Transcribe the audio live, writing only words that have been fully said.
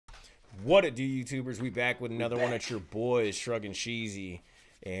What it do, YouTubers? We back with another one. It's your boys, Shrugging Sheezy.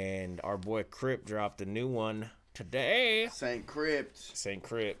 And our boy Crypt dropped a new one today. Saint Crypt. Saint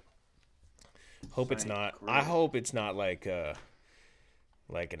Crypt. Hope it's not. I hope it's not like an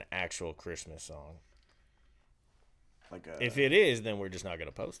actual Christmas song. If it is, then we're just not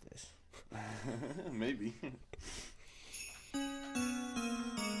gonna post this. Maybe.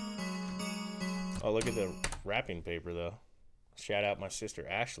 Oh, look at the wrapping paper though. Shout out my sister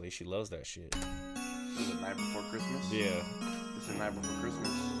Ashley. She loves that shit. Is it night before Christmas? Yeah. It's the night before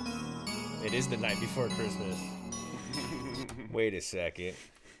Christmas. It is the night before Christmas. Wait a second.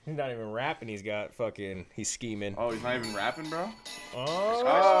 He's not even rapping. He's scheming. Oh, he's not even rapping, bro? Oh, shit.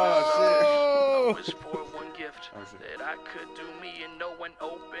 I wish for one gift that I could do me and no one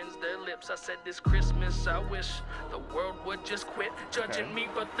opens their lips. I said this Christmas, I wish the world would just quit judging me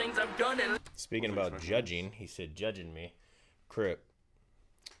for things I've done. And speaking about judging, he said judging me. Crypt,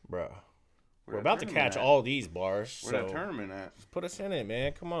 bro. We're about to catch all these bars. Where's that tournament at? Put us in it,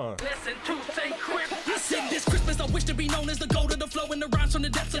 man. Come on. Listen to Saint Crypt. I said this Christmas, I wish to be known as the goat of the flow and the rhymes from the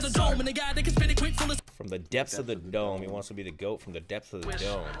depths of the dome. And the guy that can spit it quick full of... From the depths of the dome. He wants to be the goat from the depths of the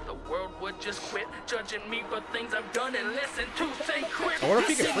dome. The world would just quit judging me for things I've done and listen to Saint Crypt. I wonder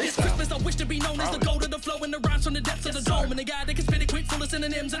if he can freestyle. This Christmas, I wish to be known as the goat of the flow and the rhymes from the depths of the dome. And the guy that can spit it quick full of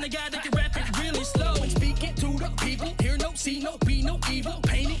synonyms. And the guy that can rap it really slow. And speak it to the people. Hear no, see no, be no evil.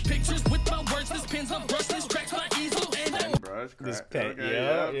 Painting pictures with my words. This pen's my brush. This tracks my easel. And this pen,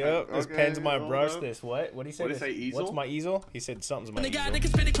 this pen's my brush. This what? What did he say? What did he say? Easel? What's my easel? He said something's my and the easel. guy that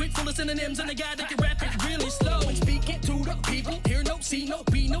can spit it quick full of synonyms. And the guy that can rap it really slow. And speak it to the people. Hear no, see no,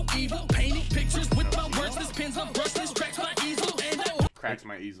 be no evil. Painting pictures with my words. This pen's my brush. This tracks my easel. And cracks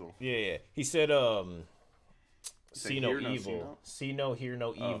my easel. Yeah. He said, see no evil. See no, hear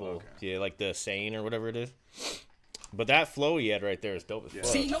no evil. Okay. Yeah, like the saying or whatever it is. But that flow he had right there is dope as fuck.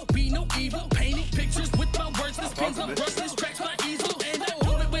 See no, be no evil. Painting pictures with my words. This pen's my brush. This tracks my easel. And I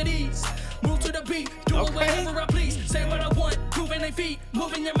hold it with ease. Move to the beat. Do it wherever I please. Say what I want. Moving their feet.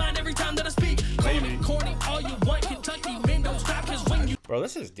 Moving your mind every time that I speak. Call me corny all you want. Kentucky men don't stop cause when you... Bro,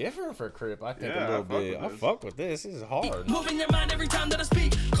 this is different for Crypt. I think a little bit. I fuck with this. This is hard. Moving your mind every time that I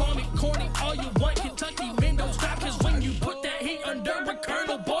speak. Call me corny all you want. Kentucky men don't stop cause when you put that heat under a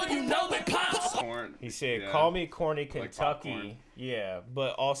kernel, boy, you know it pops. He said, "Call me corny, Kentucky." Like yeah,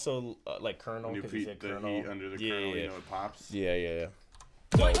 but also like Colonel because he said Colonel. Heat under the kernel, you know it pops. Yeah.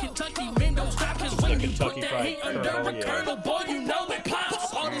 Boy, Kentucky men don't stop cause when you put that heat under a kernel, boy, you know it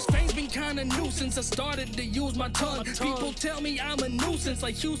pops. All this fame's been kinda new since I started to use my tongue. People tell me I'm a nuisance,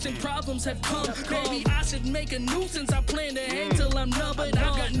 like Houston problems have come. Maybe I should make a nuisance. I plan to hang till I'm numb, but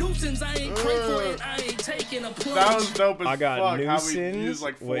I've got nuisance. I ain't prayed for it. I ain't taking a plunge. That was dope as I got fuck. nuisance. How we used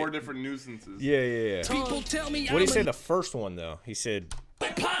like four different nuisances. Yeah. People tell me what did he say the first one though? He said,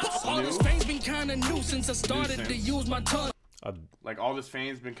 all this fame's been kinda new since I started to use my tongue. Like all this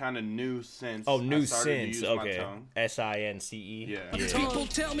fame's been kind of new since. New since. Okay. SINCE. Yeah. People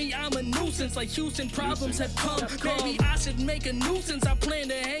tell me I'm a nuisance, like Houston problems have come. Maybe I should make a nuisance. I plan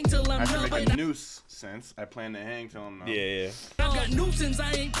to hang till I'm numb. I should make a noose since I plan to hang till I'm numb. Yeah. I got nuisance.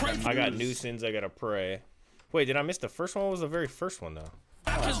 I ain't pray. I got nuisance. I gotta pray. Wait, did I miss the first one? What was the very first one though?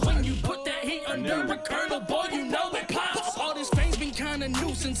 Cause when you put that heat under a kernel, boy, you know it pops. All this fame's been kinda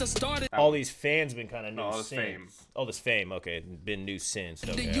new since I started. All these fans been kinda new since. Fame. Oh, this fame, okay. Been new since.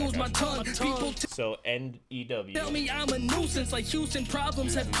 Okay, to use my tongue. People so NEW. Tell me I'm a nuisance, like Houston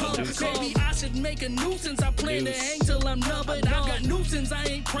problems have come. Maybe I should make a nuisance. I plan to hang till I'm numb, but I've got nuisance. I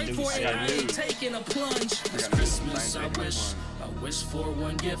ain't prayed for it. I ain't taking a plunge. This Christmas, I wish for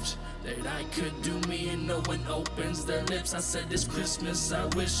one gift that I could do me and no one opens their lips. I said this Christmas I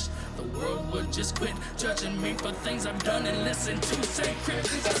wish the world would just quit judging me for things I've done and listen to Saint Crypt.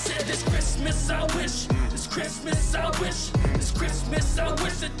 I said this Christmas I wish, this Christmas I wish, this Christmas I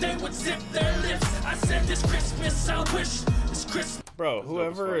wish that they would zip their lips. I said this Christmas I wish, this Christmas. Bro,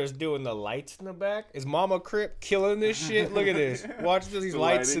 whoever is doing the lights in the back is Mama Crypt killing this shit. Look at this. Watch these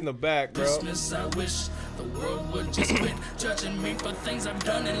lights in the back, bro. Christmas I wish the world would just quit judging me for things I've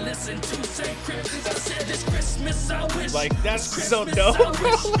done and listen to Saint Crypt. I said this Christmas I wish. Like that's so dope.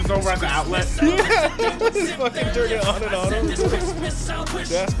 Just over at the outlet. Yeah. Just fucking turn it on and on.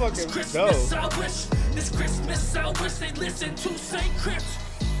 That's fucking dope. This Christmas I wish they listen to Saint Crypt.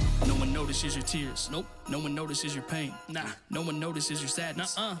 No one notices your tears. Nope. No one notices your pain. Nah. No one notices your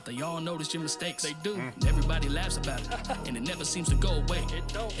sadness. They all notice your mistakes. They do. Everybody laughs about it. And it never seems to go away. It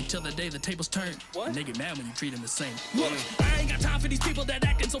don't. Until the day the tables turn. What? And they get mad when you treat them the same. Look, I ain't got time for these people that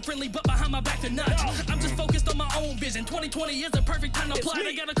acting so friendly, but behind my back they're not. I'm just focused on my own vision. 2020 is the perfect time to apply.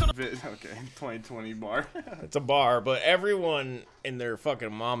 They gotta cut. Okay, 2020 bar. It's a bar, but everyone in their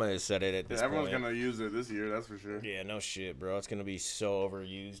fucking mama has said it at this everyone's point. Gonna use it this year, that's for sure. Yeah, no shit, bro. It's gonna be so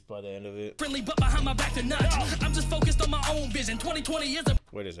overused by the end of it. Friendly, but behind my back they're not. I'm just focused on my own vision. 2020 is a.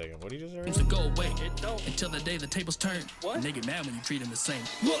 Wait a second. What did you just say? To go away. It don't. Until the day the tables turn. What? And they get mad when you treat them the same.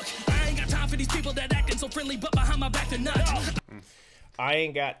 Look, I ain't got time for these people that acting so friendly, but behind my back they're not. I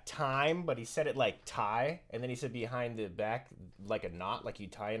ain't got time, but he said it like tie, and then he said behind the back like a knot, like you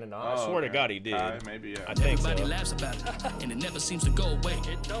tie in a knot. I swear to God he did. Maybe, yeah. I think Everybody so. laughs about it, and it never seems to go away.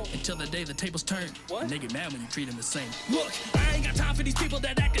 It don't. Until the day the tables turn. What? And they get mad when you treat them the same. Look, I ain't got time for these people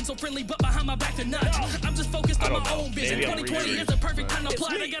that acting so friendly, but behind my back they're not. I'm just focused on my own vision. 2020 is the perfect time to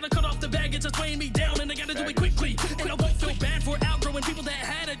apply. They gotta cut off the baggage that's weighing me down, and they gotta do it quickly. And I won't feel bad for outgrowing people that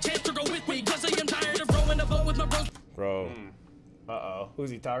had a chance to go with me, cause I am tired of rowing the boat with my bros. Bro. Who's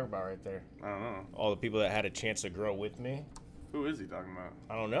he talking about right there? I don't know. All the people that had a chance to grow with me? Who is he talking about?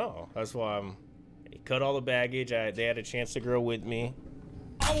 I don't know. That's why he cut all the baggage. They had a chance to grow with me.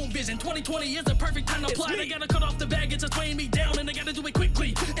 Own vision. 2020 is the perfect time to apply. They gotta cut off the baggage that's weighing me down, and they gotta do it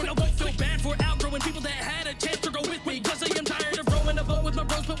quickly. And I won't feel bad for outgrowing people that had a chance to go with me, cause I am tired of rowing the boat with my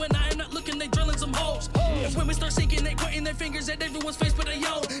bros, but when I am not looking, they drilling some holes. And when we start sinking, they pointing their fingers at everyone's face, but they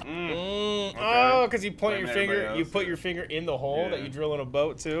own. Oh, because you point your finger, you put your finger in the hole that you drill in a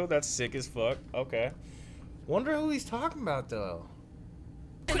boat too. That's sick as fuck. Okay. Wonder who he's talking about though.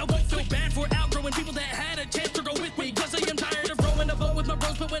 And I won't feel bad for outgrowing people that had a chance to go with me, cause I am tired of rowing the boat with my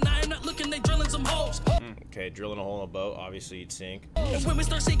bros, but when I am not looking, they drilling some holes. Okay, drilling a hole in a boat, obviously you'd sink. And when we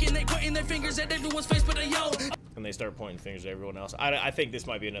start sinking, they pointing their fingers at everyone's face, but they own. And they start pointing fingers at everyone else. I think this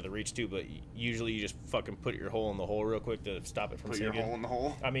might be another reach too, but usually you just fucking put your hole in the hole real quick to stop it from sinking. Put your hole in the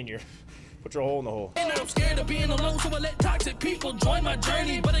hole? I mean, put your hole in the hole. And I'm scared of being alone, so I let toxic people join my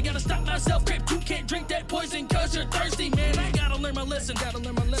journey. But I gotta stop myself, Crypt. You can't drink that poison cause you're thirsty, man. I gotta learn my lesson.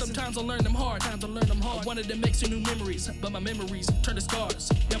 Sometimes I learn them hard. I wanted to make some new memories, but my memories turn to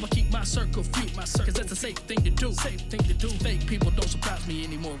scars. Now I keep my circle few, cause that's a safe thing to do. Fake people don't surprise me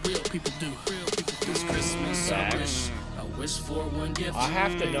anymore. Real people do. This Christmas, I wish for one gift. I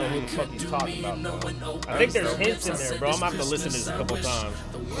have to know who the fuck he's talking about, bro. I think there's hints in there, bro. I'm gonna have to listen to this a couple times.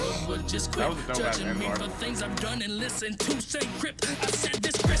 The world would just quit judging me for things I've done and listen to. Say Crypt. I said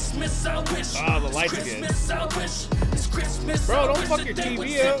this Christmas I wish. The lights again. I wish. This Christmas bro, don't fuck your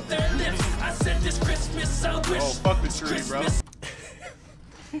TV up. I said this Christmas I wish. Oh, fuck the tree, bro.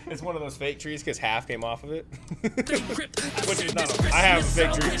 It's one of those fake trees because half came off of it. Which is not I have a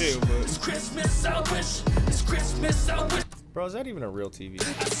fake tree too, but Christmas I wish. This Christmas I wish. Bro, is that even a real TV?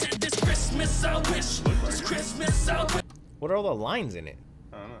 I said this Christmas I wish. This Christmas I wish. What are all the lines in it?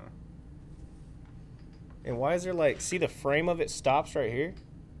 I don't know. And why is there like, see the frame of it stops right here?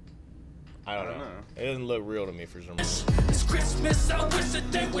 I don't know. It doesn't look real to me for some reason. This Christmas I wish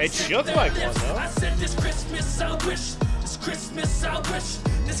that they would. It shook like one though. I said this Christmas I wish. This Christmas I wish.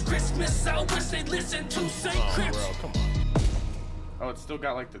 This Christmas I wish they'd listen to say Crypt. Bro, come on. Oh, it's still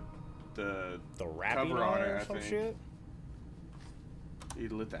got like the wrapping cover on it, or I some think. shit. You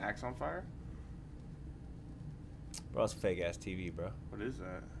lit the axe on fire? Bro, it's a fake ass TV, bro. What is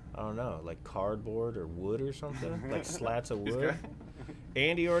that? I don't know, like cardboard or wood or something, like slats of wood.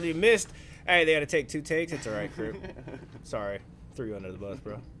 Andy already missed. Hey, they had to take 2 takes. It's all right, Crypt. Sorry, threw you under the bus,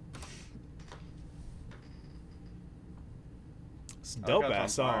 bro. It's a dope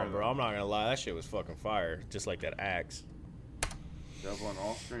ass song, bro. I'm not gonna lie, that shit was fucking fire, just like that axe. Double on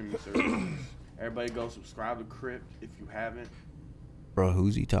all streaming services. Everybody go subscribe to Crypt if you haven't. Bro,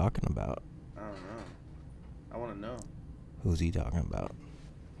 who's he talking about? I don't know. I want to know. Who's he talking about?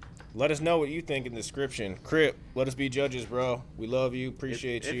 Let us know what you think in the description. Crypt, let us be judges, bro. We love you,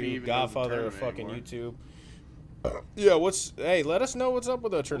 appreciate you. Godfather of fucking YouTube. Yeah, hey, let us know what's up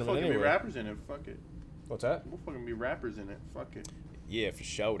with the tournament we'll anyway. Be rappers in it, fuck it. What's that? We'll fucking be rappers in it, fuck it. Yeah, for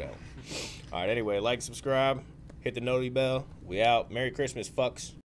sure, though. All right, anyway, like, subscribe, hit the noti bell. We out. Merry Christmas, fucks.